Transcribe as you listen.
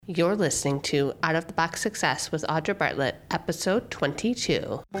You're listening to Out of the Box Success with Audra Bartlett, episode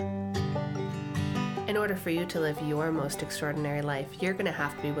 22. In order for you to live your most extraordinary life, you're going to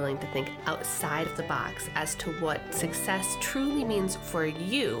have to be willing to think outside of the box as to what success truly means for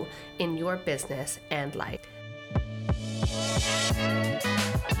you in your business and life.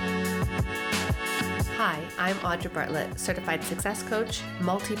 Hi, I'm Audra Bartlett, certified success coach,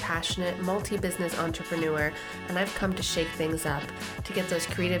 multi-passionate, multi-business entrepreneur, and I've come to shake things up, to get those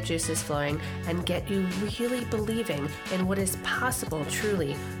creative juices flowing, and get you really believing in what is possible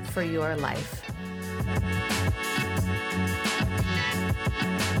truly for your life.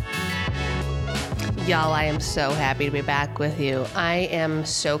 Y'all, I am so happy to be back with you. I am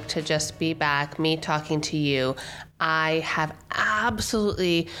stoked to just be back, me talking to you. I have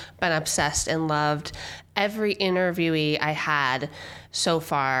absolutely been obsessed and loved every interviewee I had so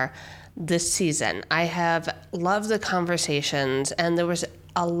far this season. I have loved the conversations, and there was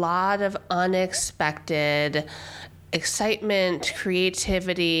a lot of unexpected excitement,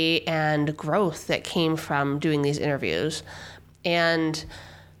 creativity, and growth that came from doing these interviews. And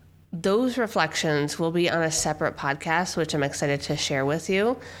those reflections will be on a separate podcast, which I'm excited to share with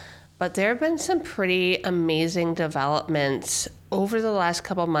you. But there have been some pretty amazing developments over the last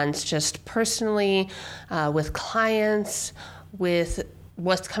couple months, just personally, with clients, with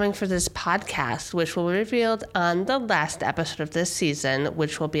what's coming for this podcast, which will be revealed on the last episode of this season,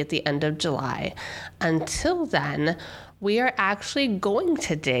 which will be at the end of July. Until then, we are actually going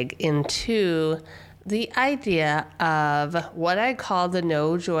to dig into the idea of what I call the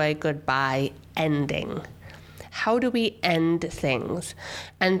no joy goodbye ending. How do we end things?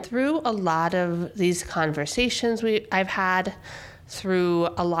 And through a lot of these conversations I've had, through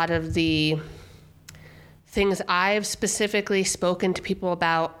a lot of the things I've specifically spoken to people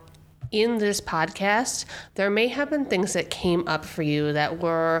about in this podcast, there may have been things that came up for you that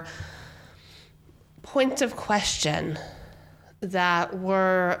were points of question, that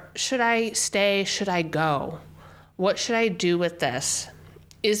were, should I stay? Should I go? What should I do with this?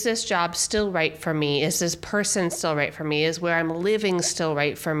 Is this job still right for me? Is this person still right for me? Is where I'm living still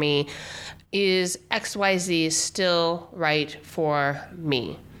right for me? Is XYZ still right for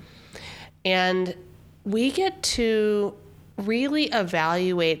me? And we get to really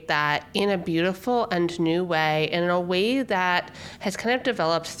evaluate that in a beautiful and new way, and in a way that has kind of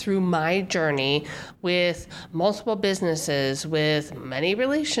developed through my journey with multiple businesses, with many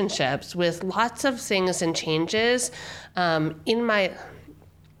relationships, with lots of things and changes in my...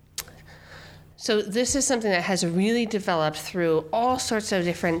 So this is something that has really developed through all sorts of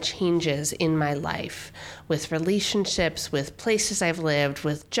different changes in my life, with relationships, with places I've lived,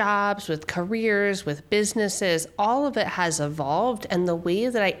 with jobs, with careers, with businesses. All of it has evolved, and the way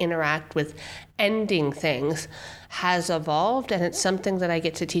that I interact with ending things has evolved, and it's something that I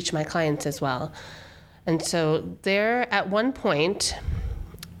get to teach my clients as well. And so there, at one point,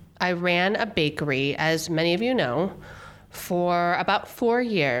 I ran a bakery, as many of you know, for about 4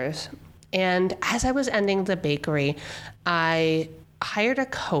 years. And as I was ending the bakery, I hired a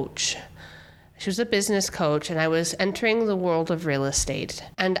coach. She was a business coach, and I was entering the world of real estate.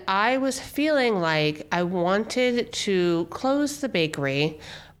 And I was feeling like I wanted to close the bakery,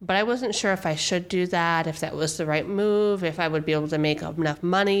 but I wasn't sure if I should do that, if that was the right move, if I would be able to make enough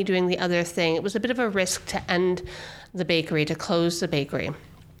money doing the other thing. It was a bit of a risk to end the bakery, to close the bakery.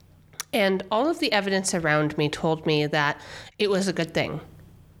 And all of the evidence around me told me that it was a good thing.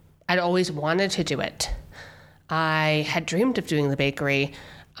 I'd always wanted to do it. I had dreamed of doing the bakery.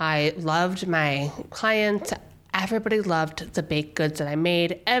 I loved my clients. Everybody loved the baked goods that I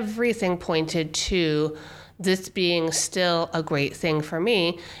made. Everything pointed to this being still a great thing for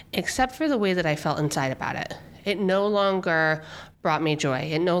me, except for the way that I felt inside about it. It no longer brought me joy.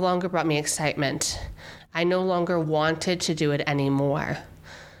 It no longer brought me excitement. I no longer wanted to do it anymore.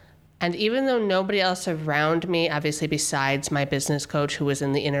 And even though nobody else around me, obviously besides my business coach who was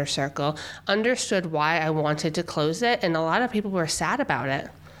in the inner circle, understood why I wanted to close it, and a lot of people were sad about it,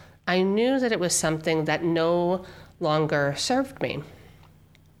 I knew that it was something that no longer served me.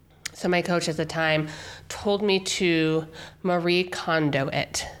 So my coach at the time told me to Marie Kondo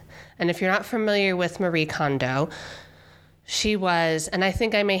it. And if you're not familiar with Marie Kondo, she was, and I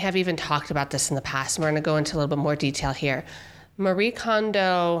think I may have even talked about this in the past, and we're going to go into a little bit more detail here. Marie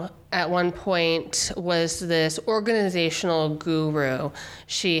Kondo at one point was this organizational guru.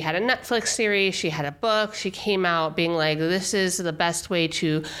 She had a Netflix series, she had a book, she came out being like, this is the best way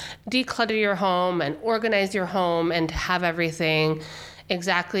to declutter your home and organize your home and to have everything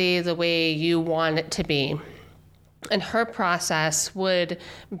exactly the way you want it to be. And her process would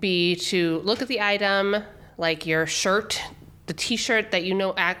be to look at the item, like your shirt, the t-shirt that you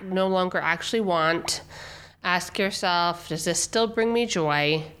no longer actually want. Ask yourself, does this still bring me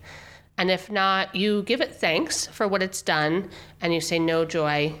joy? And if not, you give it thanks for what it's done, and you say, no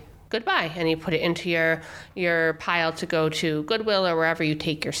joy, goodbye. And you put it into your pile to go to Goodwill or wherever you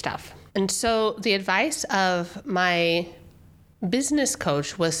take your stuff. And so the advice of my business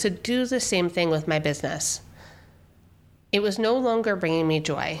coach was to do the same thing with my business. It was no longer bringing me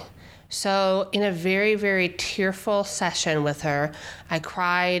joy. So in a very, very tearful session with her, I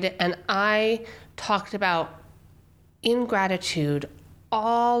cried and I talked about, in gratitude,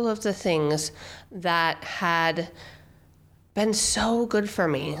 all of the things that had been so good for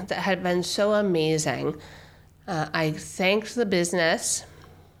me, that had been so amazing. I thanked the business.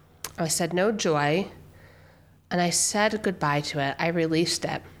 I said no joy, and I said goodbye to it. I released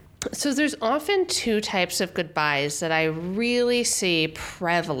it. So there's often two types of goodbyes that I really see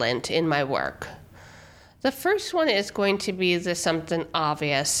prevalent in my work. The first one is going to be something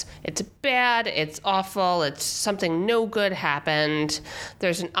obvious. It's bad, it's awful, it's something no good happened.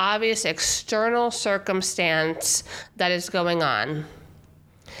 There's an obvious external circumstance that is going on.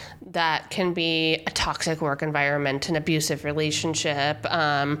 That can be a toxic work environment, an abusive relationship,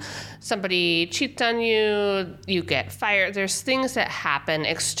 somebody cheats on you, you get fired. There's things that happen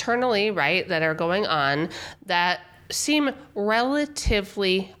externally, right, that are going on that seem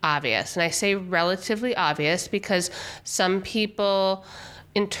relatively obvious. And I say relatively obvious because some people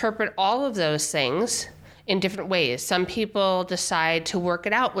interpret all of those things in different ways. Some people decide to work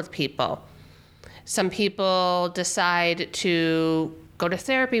it out with people. Some people decide to go to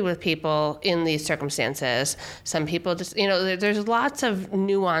therapy with people in these circumstances. Some people just, there's lots of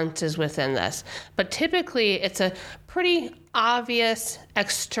nuances within this. But typically, it's a pretty obvious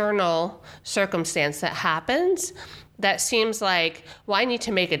external circumstance that happens that seems like, well, I need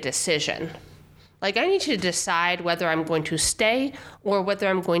to make a decision. Like, I need to decide whether I'm going to stay or whether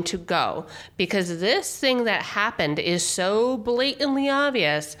I'm going to go, because this thing that happened is so blatantly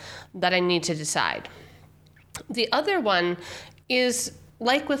obvious that I need to decide. The other one is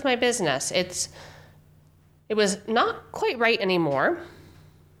like with my business. It was not quite right anymore.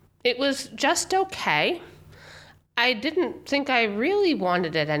 It was just okay. I didn't think I really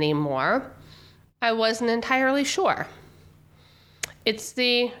wanted it anymore. I wasn't entirely sure. It's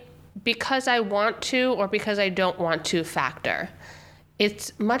the because I want to or because I don't want to factor.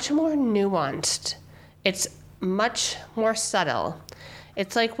 It's much more nuanced. It's much more subtle.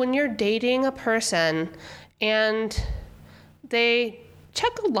 It's like when you're dating a person and they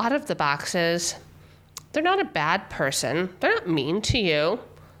check a lot of the boxes. They're not a bad person. They're not mean to you.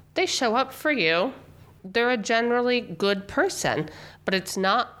 They show up for you. They're a generally good person, but it's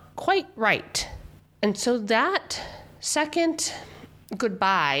not quite right. And so that second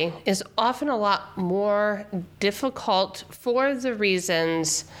goodbye is often a lot more difficult for the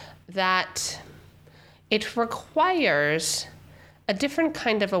reasons that it requires a different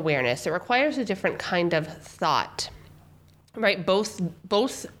kind of awareness. It requires a different kind of thought, right? Both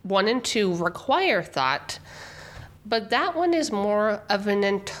 1 and 2 require thought, but that one is more of an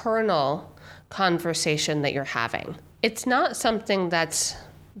internal conversation that you're having. It's not something that's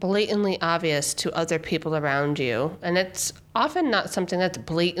blatantly obvious to other people around you, and it's often not something that's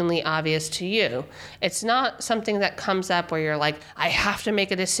blatantly obvious to you. It's not something that comes up where you're like, I have to make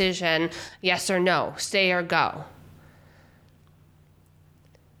a decision, yes or no, stay or go.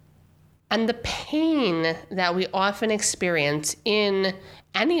 And the pain that we often experience in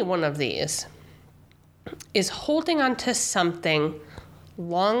any one of these is holding on to something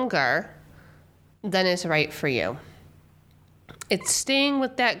longer than is right for you. It's staying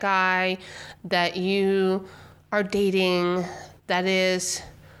with that guy that you are dating that is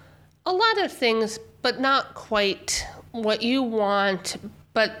a lot of things, but not quite what you want,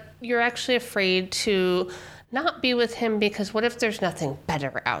 but you're actually afraid to not be with him because what if there's nothing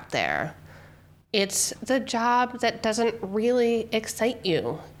better out there? It's the job that doesn't really excite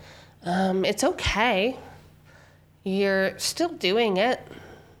you. It's okay. You're still doing it.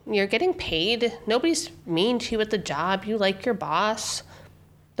 You're getting paid. Nobody's mean to you at the job. You like your boss.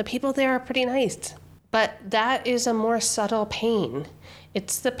 The people there are pretty nice. But that is a more subtle pain.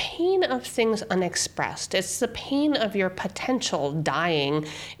 It's the pain of things unexpressed. It's the pain of your potential dying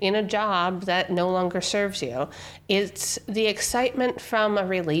in a job that no longer serves you. It's the excitement from a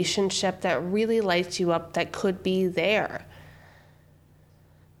relationship that really lights you up that could be there.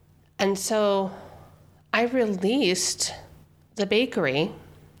 And so I released the bakery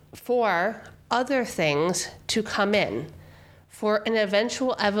for other things to come in, for an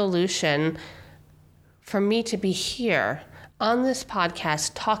eventual evolution, for me to be here on this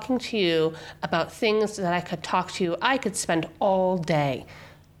podcast talking to you about things that I could talk to you. I could spend all day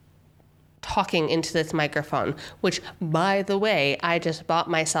talking into this microphone, which, by the way, I just bought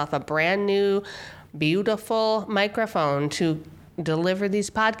myself a brand new, beautiful microphone to deliver these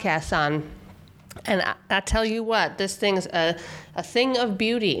podcasts on. And I tell you what, this thing's a thing of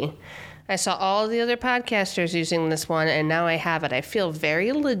beauty. I saw all the other podcasters using this one, and now I have it. I feel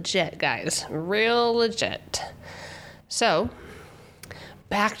very legit, guys. Real legit. So,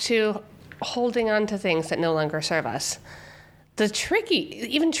 back to holding on to things that no longer serve us. The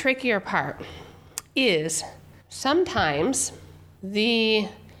even trickier part is sometimes the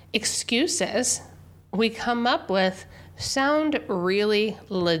excuses we come up with sound really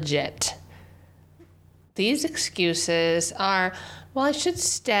legit. These excuses are, well, I should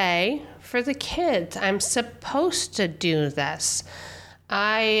stay for the kids. I'm supposed to do this.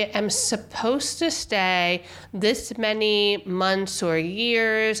 I am supposed to stay this many months or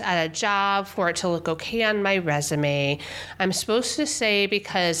years at a job for it to look okay on my resume. I'm supposed to stay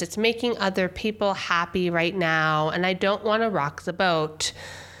because it's making other people happy right now, and I don't want to rock the boat.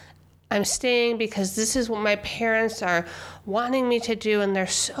 I'm staying because this is what my parents are wanting me to do, and they're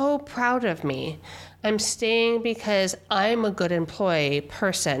so proud of me. I'm staying because I'm a good employee,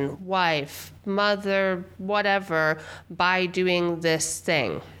 person, wife, mother, whatever, by doing this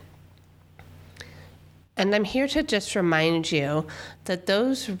thing. And I'm here to just remind you that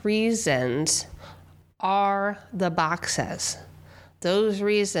those reasons are the boxes. Those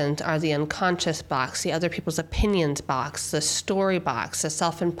reasons are the unconscious box, the other people's opinions box, the story box, the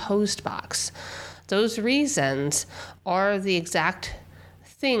self-imposed box. Those reasons are the exact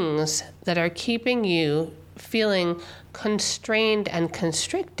things that are keeping you feeling constrained and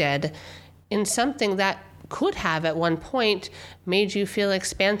constricted in something that could have at one point made you feel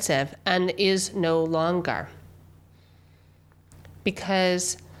expansive and is no longer.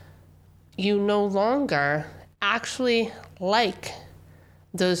 Because you no longer actually like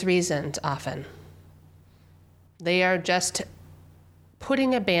those reasons often. They are just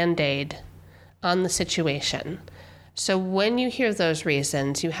putting a Band-Aid on the situation. So when you hear those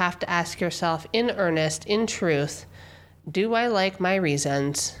reasons, you have to ask yourself in earnest, in truth, do I like my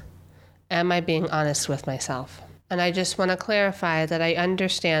reasons? Am I being honest with myself? And I just want to clarify that I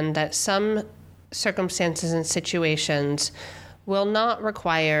understand that some circumstances and situations will not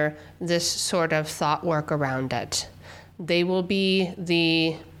require this sort of thought work around it. They will be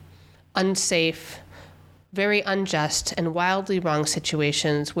the unsafe, very unjust, and wildly wrong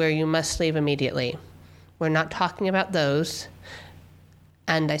situations where you must leave immediately. We're not talking about those,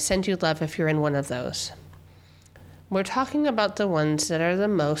 and I send you love if you're in one of those. We're talking about the ones that are the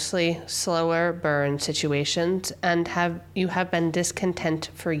mostly slower burn situations and you have been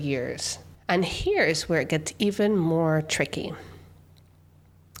discontent for years. And here's where it gets even more tricky.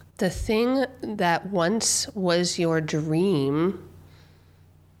 The thing that once was your dream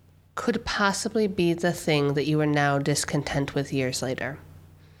could possibly be the thing that you are now discontent with years later.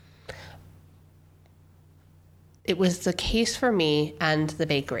 It was the case for me and the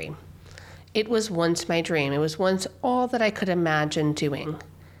bakery. It was once my dream. It was once all that I could imagine doing.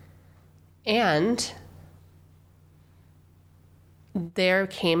 And there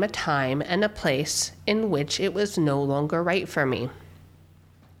came a time and a place in which it was no longer right for me.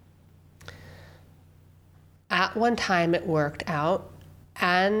 At one time it worked out,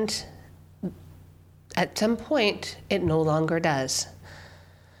 and at some point it no longer does.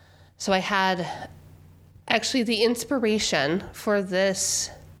 So I had actually the inspiration for this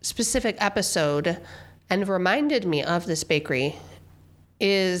specific episode, and reminded me of this bakery,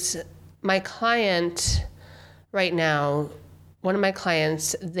 is my client right now. One of my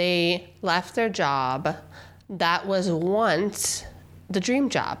clients, they left their job that was once the dream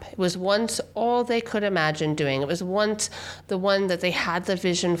job. It was once all they could imagine doing. It was once the one that they had the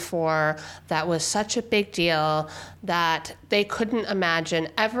vision for, that was such a big deal that they couldn't imagine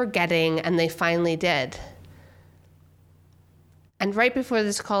ever getting, and they finally did. And right before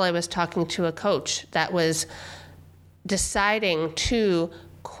this call, I was talking to a coach that was deciding to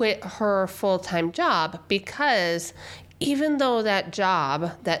quit her full-time job because even though that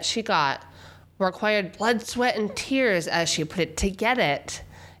job that she got required blood, sweat, and tears, as she put it, to get it,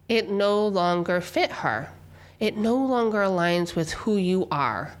 it no longer fit her. It no longer aligns with who you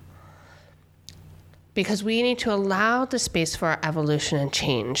are. Because we need to allow the space for our evolution and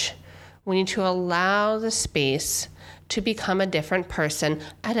change. We need to allow the space to become a different person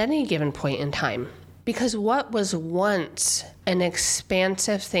at any given point in time. Because what was once an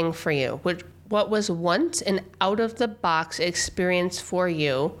expansive thing for you, what was once an out-of-the-box experience for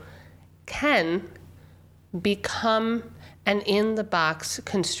you, can become an in-the-box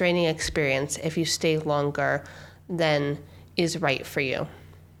constraining experience if you stay longer than is right for you.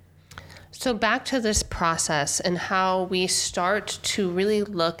 So back to this process and how we start to really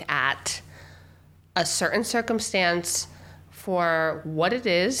look at a certain circumstance for what it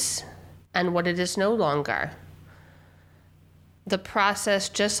is and what it is no longer. The process,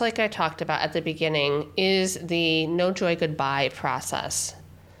 just like I talked about at the beginning, is the no joy goodbye process.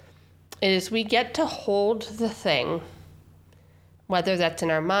 It is we get to hold the thing, whether that's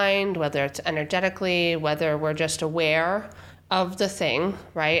in our mind, whether it's energetically, whether we're just aware of the thing,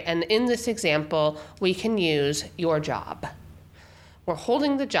 right? And in this example, we can use your job. We're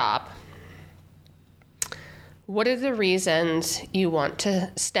holding the job. What are the reasons you want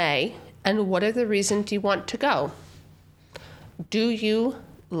to stay, and what are the reasons you want to go? Do you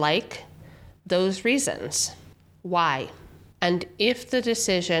like those reasons? Why? And if the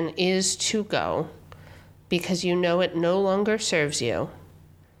decision is to go because you know it no longer serves you,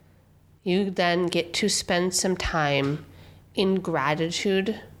 you then get to spend some time in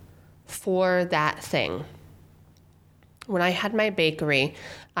gratitude for that thing. When I had my bakery,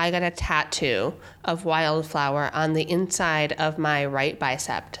 I got a tattoo of wildflower on the inside of my right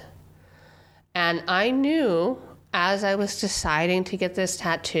bicep. And I knew as I was deciding to get this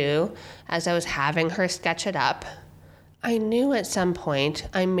tattoo, as I was having her sketch it up, I knew at some point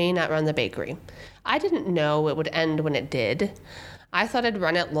I may not run the bakery. I didn't know it would end when it did. I thought I'd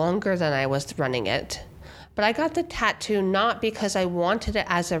run it longer than I was running it. But I got the tattoo not because I wanted it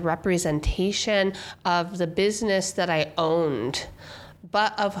as a representation of the business that I owned,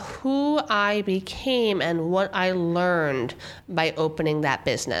 but of who I became and what I learned by opening that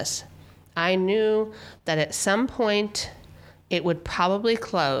business. I knew that at some point it would probably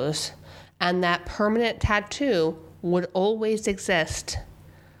close and that permanent tattoo would always exist.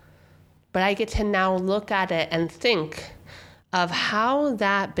 But I get to now look at it and think of how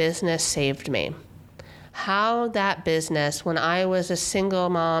that business saved me. How that business, when I was a single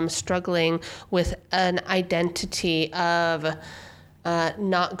mom struggling with an identity of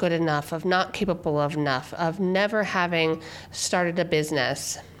not good enough, of not capable of enough, of never having started a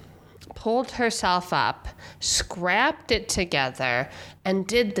business, pulled herself up, scrapped it together, and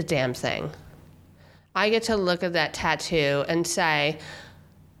did the damn thing. I get to look at that tattoo and say,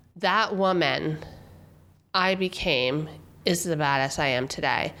 that woman I became is the badass I am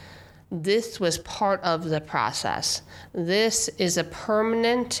today. This was part of the process. This is a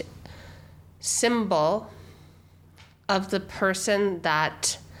permanent symbol of the person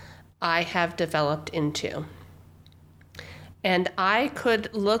that I have developed into. And I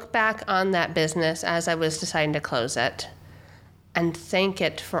could look back on that business as I was deciding to close it and thank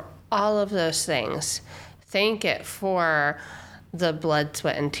it for all of those things. Thank it for the blood,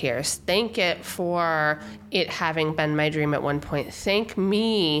 sweat, and tears. Thank it for it having been my dream at one point. Thank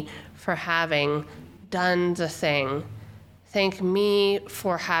me for having done the thing. Thank me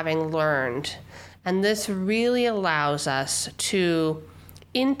for having learned. And this really allows us to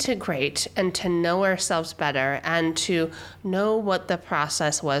integrate and to know ourselves better and to know what the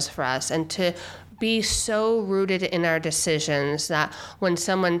process was for us and to be so rooted in our decisions that when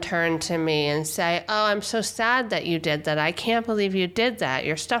someone turned to me and say, "Oh, I'm so sad that you did that. I can't believe you did that.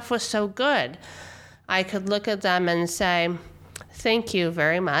 Your stuff was so good." I could look at them and say, "Thank you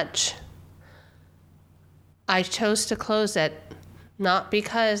very much. I chose to close it not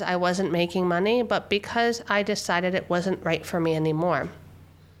because I wasn't making money, but because I decided it wasn't right for me anymore."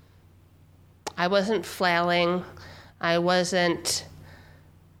 I wasn't flailing. I wasn't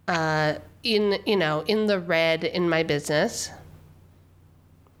in the red in my business.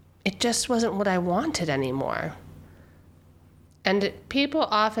 It just wasn't what I wanted anymore. And people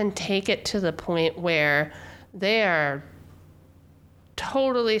often take it to the point where they are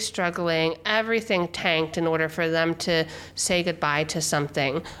totally struggling, everything tanked in order for them to say goodbye to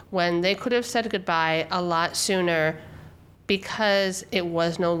something, when they could have said goodbye a lot sooner because it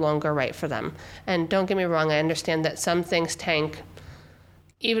was no longer right for them. And don't get me wrong, I understand that some things tank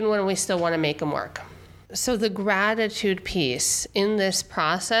even when we still want to make them work. So the gratitude piece in this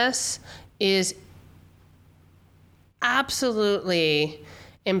process is absolutely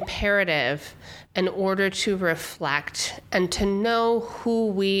imperative in order to reflect and to know who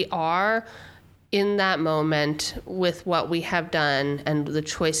we are in that moment with what we have done and the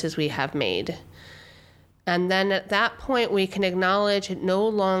choices we have made. And then at that point, we can acknowledge it no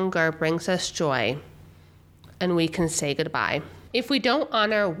longer brings us joy, and we can say goodbye. If we don't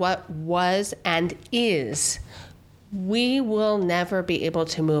honor what was and is, we will never be able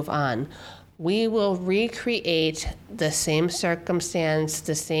to move on. we will recreate the same circumstance,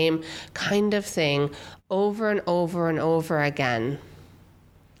 the same kind of thing over and over and over again.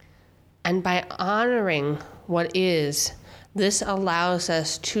 And by honoring what is, this allows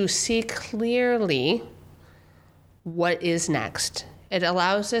us to see clearly what is next. It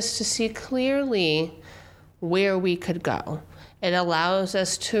allows us to see clearly where we could go. It allows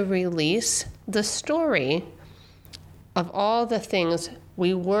us to release the story of all the things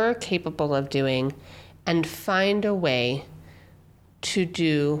we were capable of doing and find a way to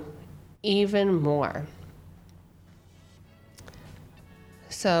do even more.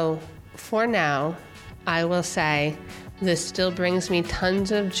 So for now, I will say this still brings me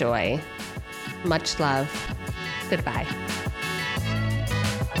tons of joy. Much love. Goodbye.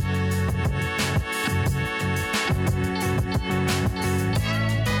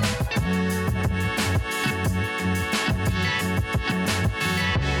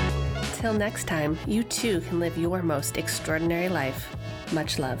 Till next time, you too can live your most extraordinary life.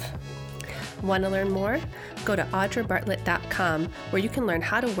 Much love. Want to learn more? Go to audrabartlett.com where you can learn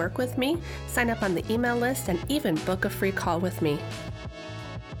how to work with me, sign up on the email list, and even book a free call with me.